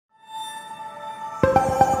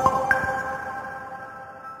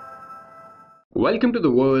Welcome to the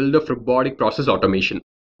world of robotic process automation.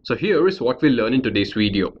 So here is what we'll learn in today's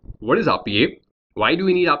video. What is RPA? Why do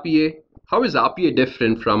we need RPA? How is RPA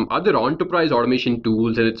different from other enterprise automation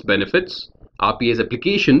tools and its benefits? RPA's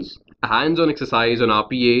applications, a hands-on exercise on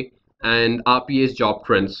RPA, and RPA's job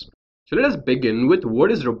trends. So let us begin with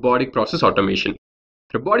what is robotic process automation.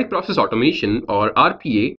 Robotic process automation, or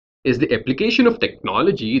RPA, is the application of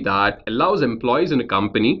technology that allows employees in a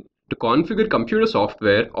company to configure computer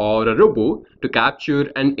software or a robot to capture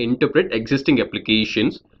and interpret existing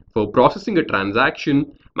applications for processing a transaction,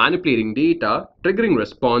 manipulating data, triggering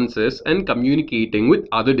responses, and communicating with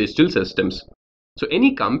other digital systems. So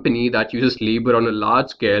any company that uses labor on a large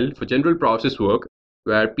scale for general process work,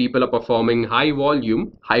 where people are performing high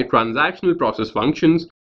volume, high transactional process functions,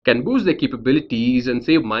 can boost their capabilities and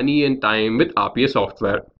save money and time with RPA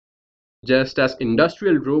software. Just as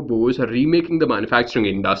industrial robots are remaking the manufacturing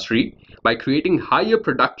industry by creating higher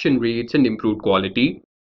production rates and improved quality,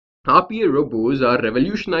 RPA robots are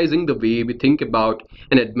revolutionizing the way we think about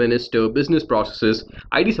and administer business processes,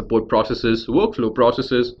 IT support processes, workflow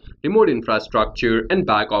processes, remote infrastructure, and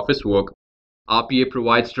back office work. RPA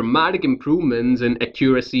provides dramatic improvements in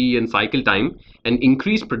accuracy and cycle time and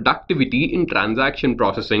increased productivity in transaction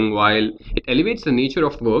processing, while it elevates the nature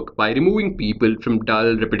of work by removing people from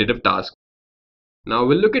dull, repetitive tasks. Now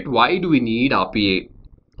we'll look at why do we need RPA.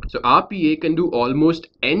 So RPA can do almost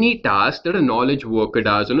any task that a knowledge worker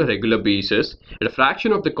does on a regular basis at a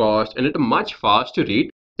fraction of the cost and at a much faster rate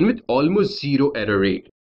and with almost zero error rate.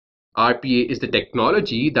 RPA is the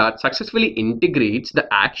technology that successfully integrates the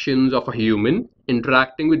actions of a human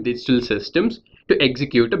interacting with digital systems to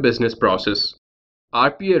execute a business process.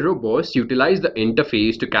 RPA robots utilize the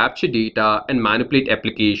interface to capture data and manipulate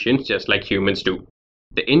applications just like humans do.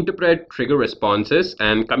 They interpret, trigger responses,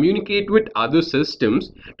 and communicate with other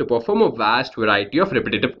systems to perform a vast variety of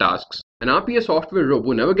repetitive tasks. An RPA software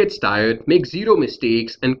robot never gets tired, makes zero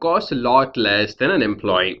mistakes, and costs a lot less than an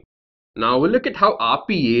employee. Now we'll look at how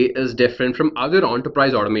RPA is different from other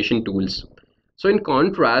enterprise automation tools. So in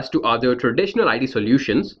contrast to other traditional IT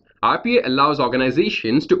solutions, RPA allows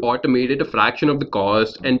organizations to automate at a fraction of the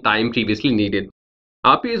cost and time previously needed.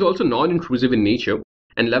 RPA is also non-intrusive in nature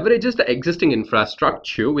and leverages the existing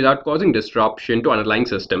infrastructure without causing disruption to underlying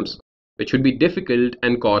systems, which would be difficult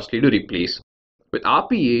and costly to replace. With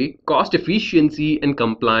RPA, cost efficiency and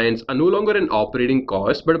compliance are no longer an operating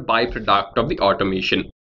cost but a byproduct of the automation.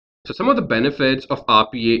 So some of the benefits of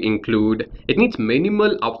RPA include it needs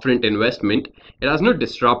minimal upfront investment, it has no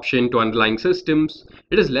disruption to underlying systems,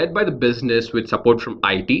 it is led by the business with support from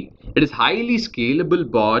IT, it is highly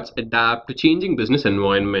scalable bots adapt to changing business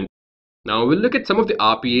environment. Now we'll look at some of the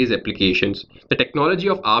RPA's applications. The technology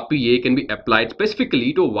of RPA can be applied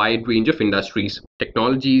specifically to a wide range of industries.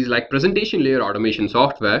 Technologies like presentation layer automation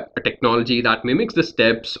software, a technology that mimics the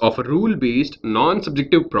steps of a rule-based,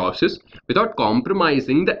 non-subjective process without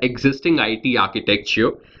compromising the existing IT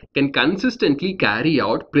architecture, can consistently carry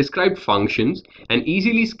out prescribed functions and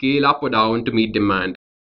easily scale up or down to meet demand.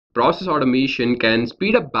 Process automation can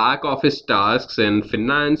speed up back office tasks in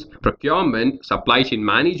finance, procurement, supply chain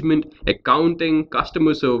management, accounting,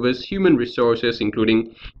 customer service, human resources,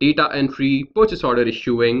 including data entry, purchase order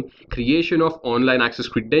issuing, creation of online access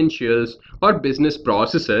credentials, or business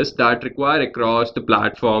processes that require across the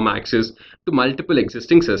platform access to multiple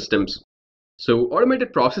existing systems. So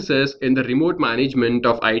automated processes in the remote management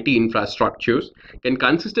of IT infrastructures can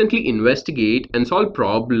consistently investigate and solve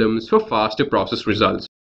problems for faster process results.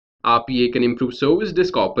 RPA can improve service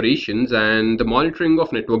desk operations and the monitoring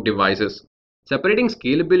of network devices. Separating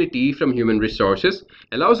scalability from human resources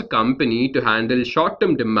allows a company to handle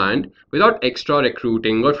short-term demand without extra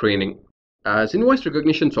recruiting or training. As invoice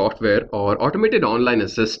recognition software or automated online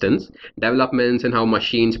assistants, developments in how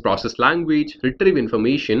machines process language, retrieve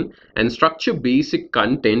information, and structure basic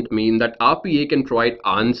content mean that RPA can provide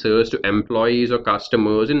answers to employees or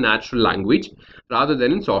customers in natural language rather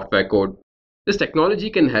than in software code. This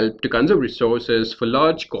technology can help to conserve resources for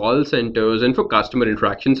large call centers and for customer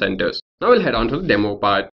interaction centers. Now we'll head on to the demo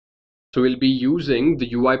part. So we'll be using the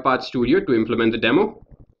UiPath Studio to implement the demo.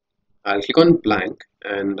 I'll click on blank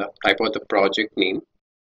and type out the project name.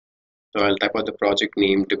 So I'll type out the project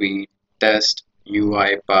name to be test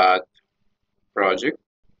UiPath project.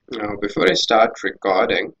 Now before I start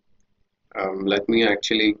recording, let me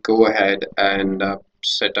actually go ahead and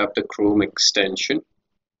set up the Chrome extension.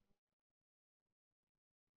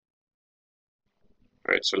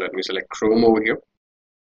 Right, so let me select Chrome over here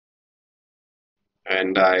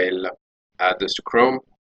and I'll add this to Chrome.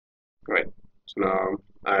 Right, so now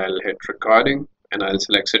I'll hit recording and I'll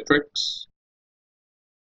select Citrix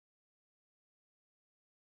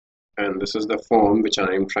And this is the form which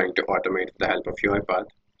I am trying to automate with the help of UiPath.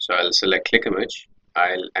 So I'll select click image,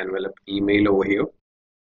 I'll envelop email over here,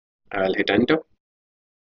 I'll hit enter,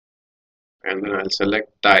 and then I'll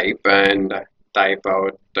select type and type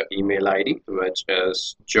out the email ID, which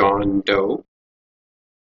is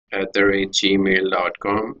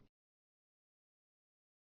johndoe@gmail.com.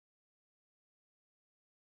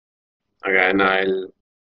 Again, I'll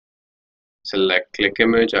select click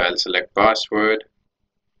image, I'll select password,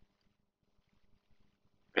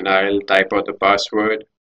 and I'll type out the password.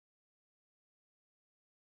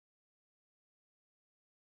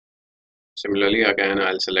 Similarly, again,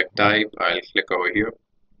 I'll select type, I'll click over here,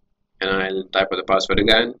 and I'll type out the password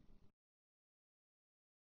again.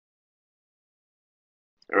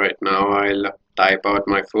 Alright, now I'll type out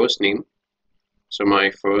my first name. So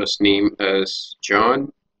my first name is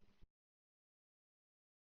John,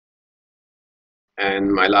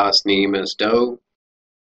 and my last name is Doe.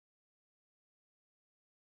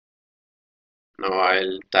 Now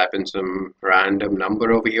I'll type in some random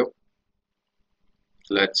number over here.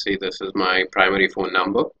 Let's say this is my primary phone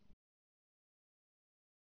number.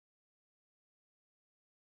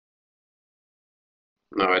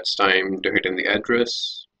 Now it's time to hit in the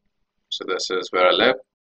address. So this is where I live.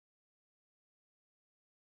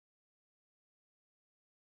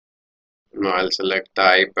 Now I'll select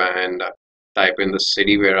type and type in the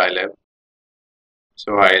city where I live.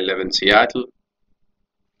 So I live in Seattle.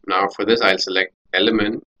 Now for this I'll select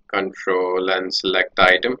element, control, and select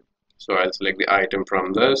item. So I'll select the item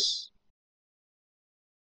from this.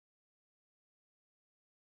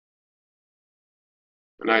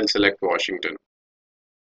 And I'll select Washington.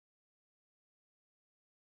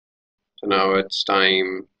 So now it's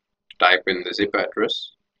time to type in the zip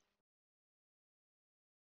address.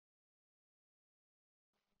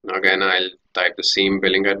 Now again, I'll type the same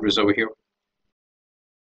billing address over here.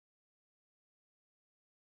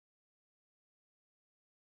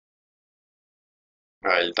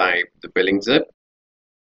 I'll type the billing zip.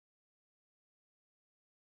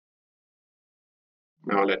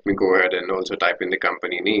 Now let me go ahead and also type in the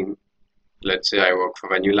company name. Let's say I work for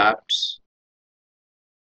Venue Labs.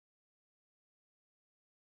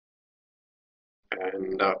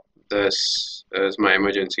 And this is my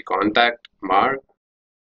emergency contact, Mark.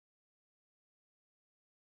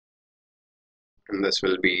 And this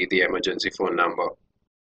will be the emergency phone number.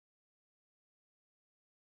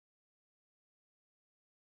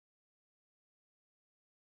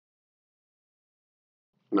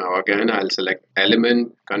 Now again, I'll select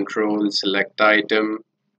element, control, select item,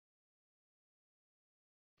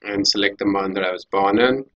 and select the month that I was born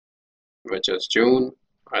in, which is June.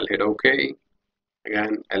 I'll hit OK.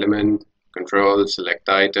 Again, element, control, select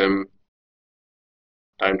item,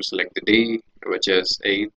 time to select the day, which is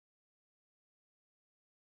 8.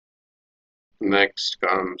 Next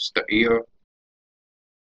comes the year,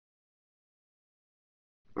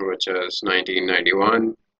 which is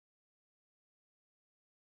 1991.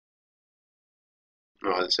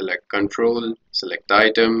 Now I'll select control, select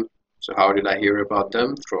item. So how did I hear about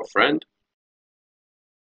them? Through a friend.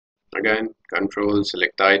 Again, control,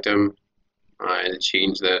 select item. I'll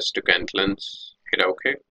change this to Kentlands. Hit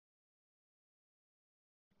OK.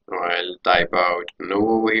 Now I'll type out no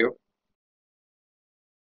over here.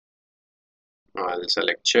 I'll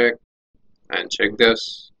select check and check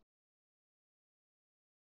this.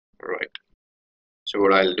 Alright. So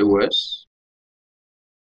what I'll do is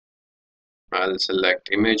I'll select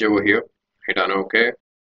image over here, hit on OK.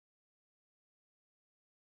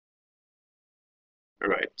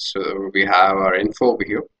 Alright, so we have our info over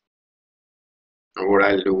here. And what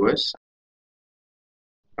I'll do is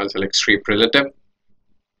I'll select street relative.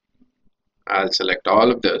 I'll select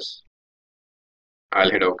all of this.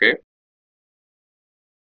 I'll hit OK.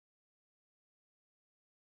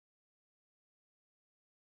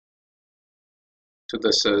 So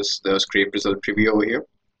this is the scrape result preview over here.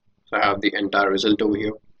 So I have the entire result over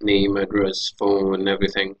here, name, address, phone,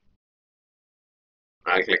 everything.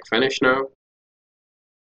 I'll click finish now.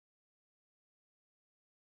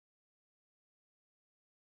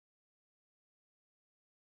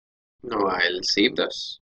 Now I'll save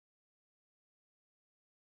this.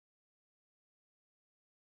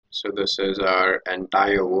 So this is our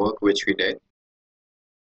entire work which we did.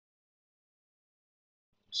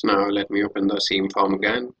 So now let me open the same form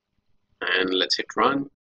again and let's hit run.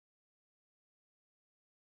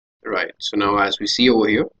 Right, so now as we see over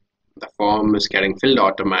here, the form is getting filled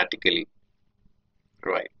automatically.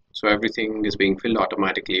 Right, so everything is being filled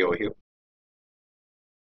automatically over here.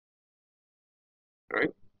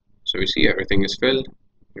 Right, so we see everything is filled.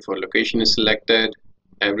 Before location is selected,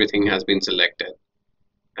 everything has been selected.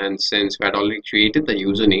 And since we had already created the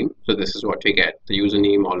username, so this is what we get. The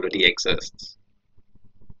username already exists.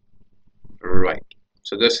 Right.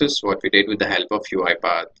 So this is what we did with the help of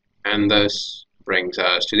UiPath. And this brings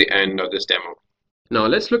us to the end of this demo. Now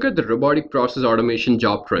let's look at the robotic process automation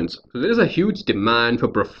job trends. So there is a huge demand for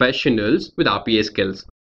professionals with RPA skills.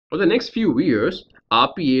 For the next few years,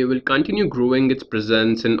 RPA will continue growing its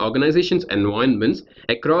presence in organizations' environments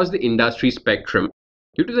across the industry spectrum.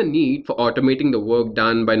 Due to the need for automating the work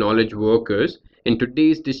done by knowledge workers in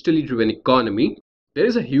today's digitally driven economy, there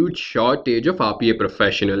is a huge shortage of RPA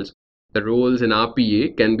professionals. The roles in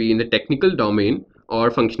RPA can be in the technical domain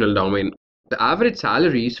or functional domain. The average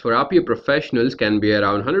salaries for RPA professionals can be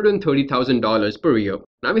around $130,000 per year.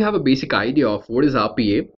 Now we have a basic idea of what is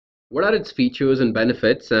RPA, what are its features and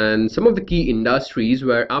benefits, and some of the key industries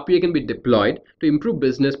where RPA can be deployed to improve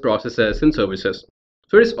business processes and services.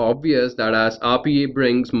 So it is obvious that as RPA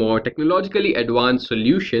brings more technologically advanced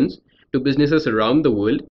solutions to businesses around the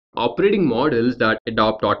world, operating models that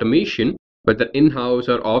adopt automation, whether in-house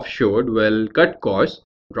or offshored, will cut costs,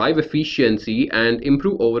 drive efficiency, and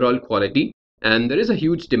improve overall quality. And there is a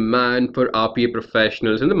huge demand for RPA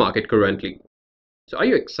professionals in the market currently. So are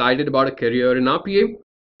you excited about a career in RPA?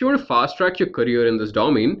 If you want to fast track your career in this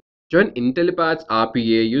domain, join Intellipaat's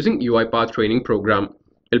RPA using UiPath training program.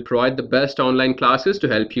 It'll provide the best online classes to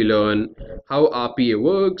help you learn how RPA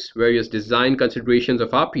works, various design considerations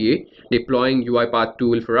of RPA, deploying UiPath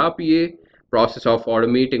tool for RPA, process of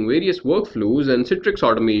automating various workflows, and Citrix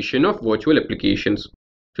automation of virtual applications.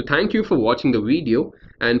 So thank you for watching the video,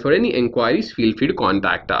 and for any inquiries, feel free to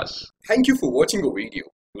contact us. Thank you for watching the video.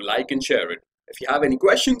 Do like and share it. If you have any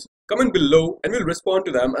questions, comment below and we'll respond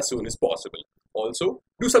to them as soon as possible. Also,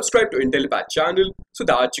 do subscribe to Intellipaat channel so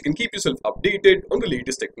that you can keep yourself updated on the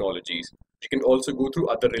latest technologies. You can also go through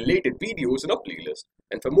other related videos in our playlist.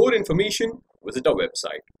 And for more information, visit our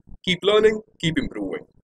website. Keep learning, keep improving.